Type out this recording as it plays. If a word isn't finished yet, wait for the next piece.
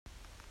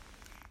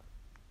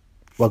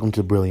Welcome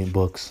to Brilliant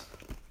Books.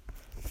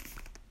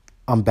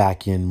 I'm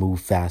back in Move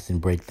Fast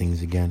and Break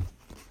Things again.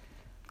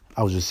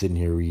 I was just sitting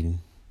here reading,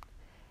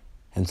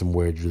 and some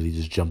words really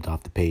just jumped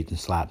off the page and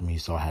slapped me,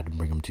 so I had to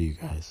bring them to you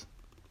guys.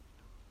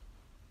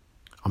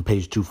 On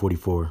page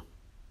 244,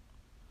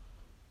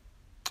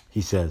 he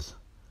says,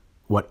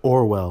 what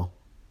Orwell,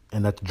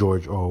 and that's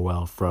George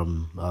Orwell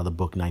from the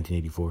book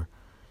 1984,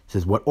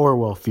 says, what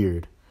Orwell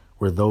feared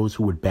were those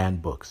who would ban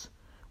books.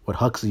 What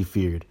Huxley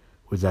feared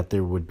was that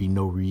there would be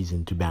no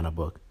reason to ban a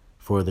book,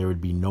 for there would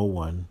be no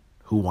one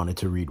who wanted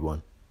to read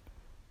one.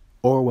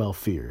 Orwell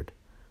feared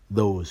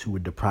those who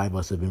would deprive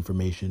us of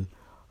information.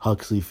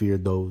 Huxley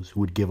feared those who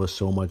would give us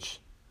so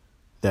much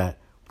that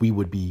we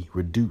would be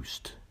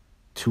reduced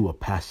to a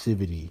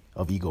passivity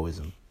of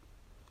egoism.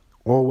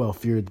 Orwell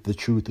feared that the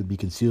truth would be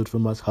concealed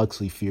from us.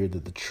 Huxley feared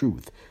that the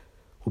truth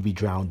would be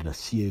drowned in a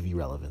sea of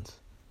irrelevance.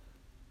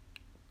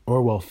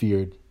 Orwell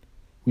feared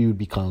we would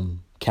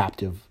become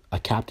a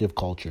captive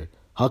culture.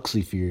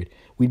 Huxley feared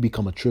we'd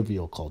become a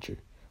trivial culture,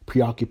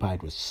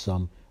 preoccupied with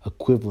some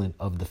equivalent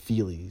of the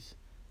feelies,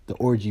 the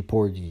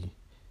orgy-porgy,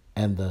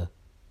 and the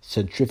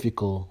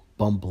centrifugal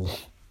bumble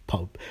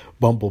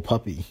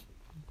puppy.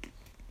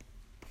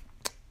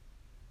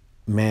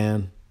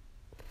 Man,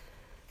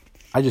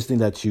 I just think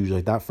that's huge.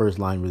 Like, that first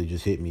line really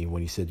just hit me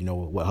when he said,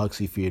 what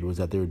Huxley feared was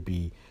that there would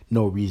be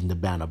no reason to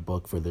ban a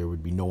book, for there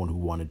would be no one who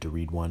wanted to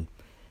read one.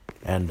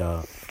 And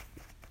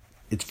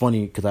it's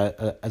funny because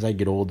as I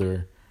get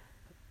older,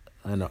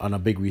 and a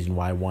big reason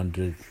why I wanted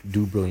to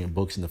do Brilliant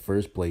Books in the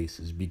first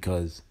place is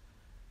because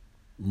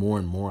more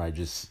and more I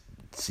just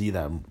see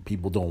that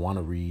people don't want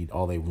to read.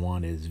 All they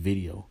want is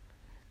video.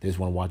 They just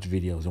want to watch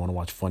videos. They want to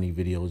watch funny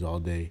videos all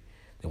day.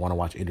 They want to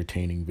watch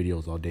entertaining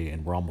videos all day.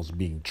 And we're almost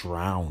being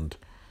drowned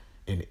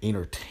in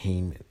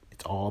entertainment.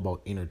 It's all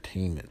about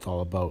entertainment. It's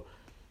all about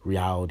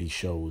reality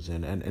shows.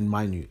 And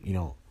mind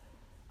you,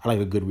 I like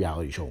a good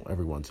reality show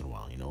every once in a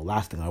while.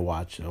 Last thing I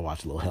watched a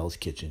little Hell's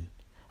Kitchen.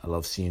 I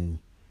love seeing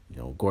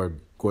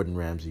Gordon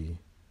Ramsay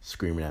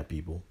screaming at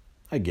people.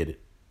 I get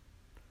it.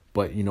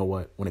 But you know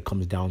what? When it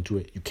comes down to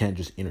it, you can't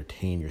just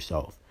entertain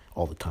yourself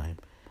all the time.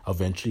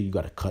 Eventually, you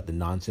got to cut the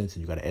nonsense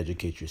and you got to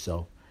educate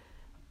yourself.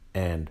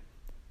 And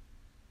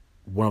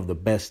one of the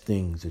best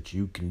things that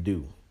you can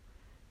do,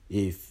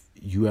 if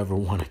you ever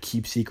want to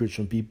keep secrets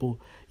from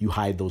people, you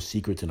hide those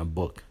secrets in a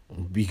book,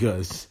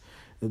 because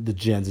the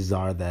chances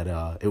are that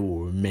it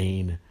will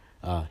remain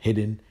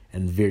hidden,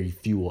 and very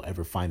few will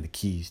ever find the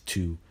keys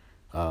to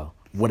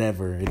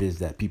whatever it is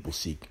that people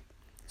seek.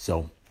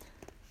 So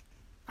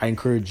I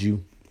encourage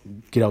you,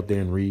 get out there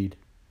and read,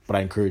 but I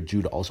encourage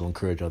you to also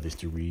encourage others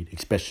to read,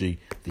 especially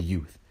the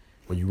youth.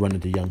 When you run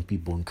into young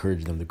people,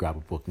 encourage them to grab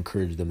a book,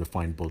 encourage them to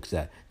find books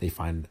that they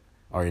find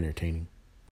are entertaining.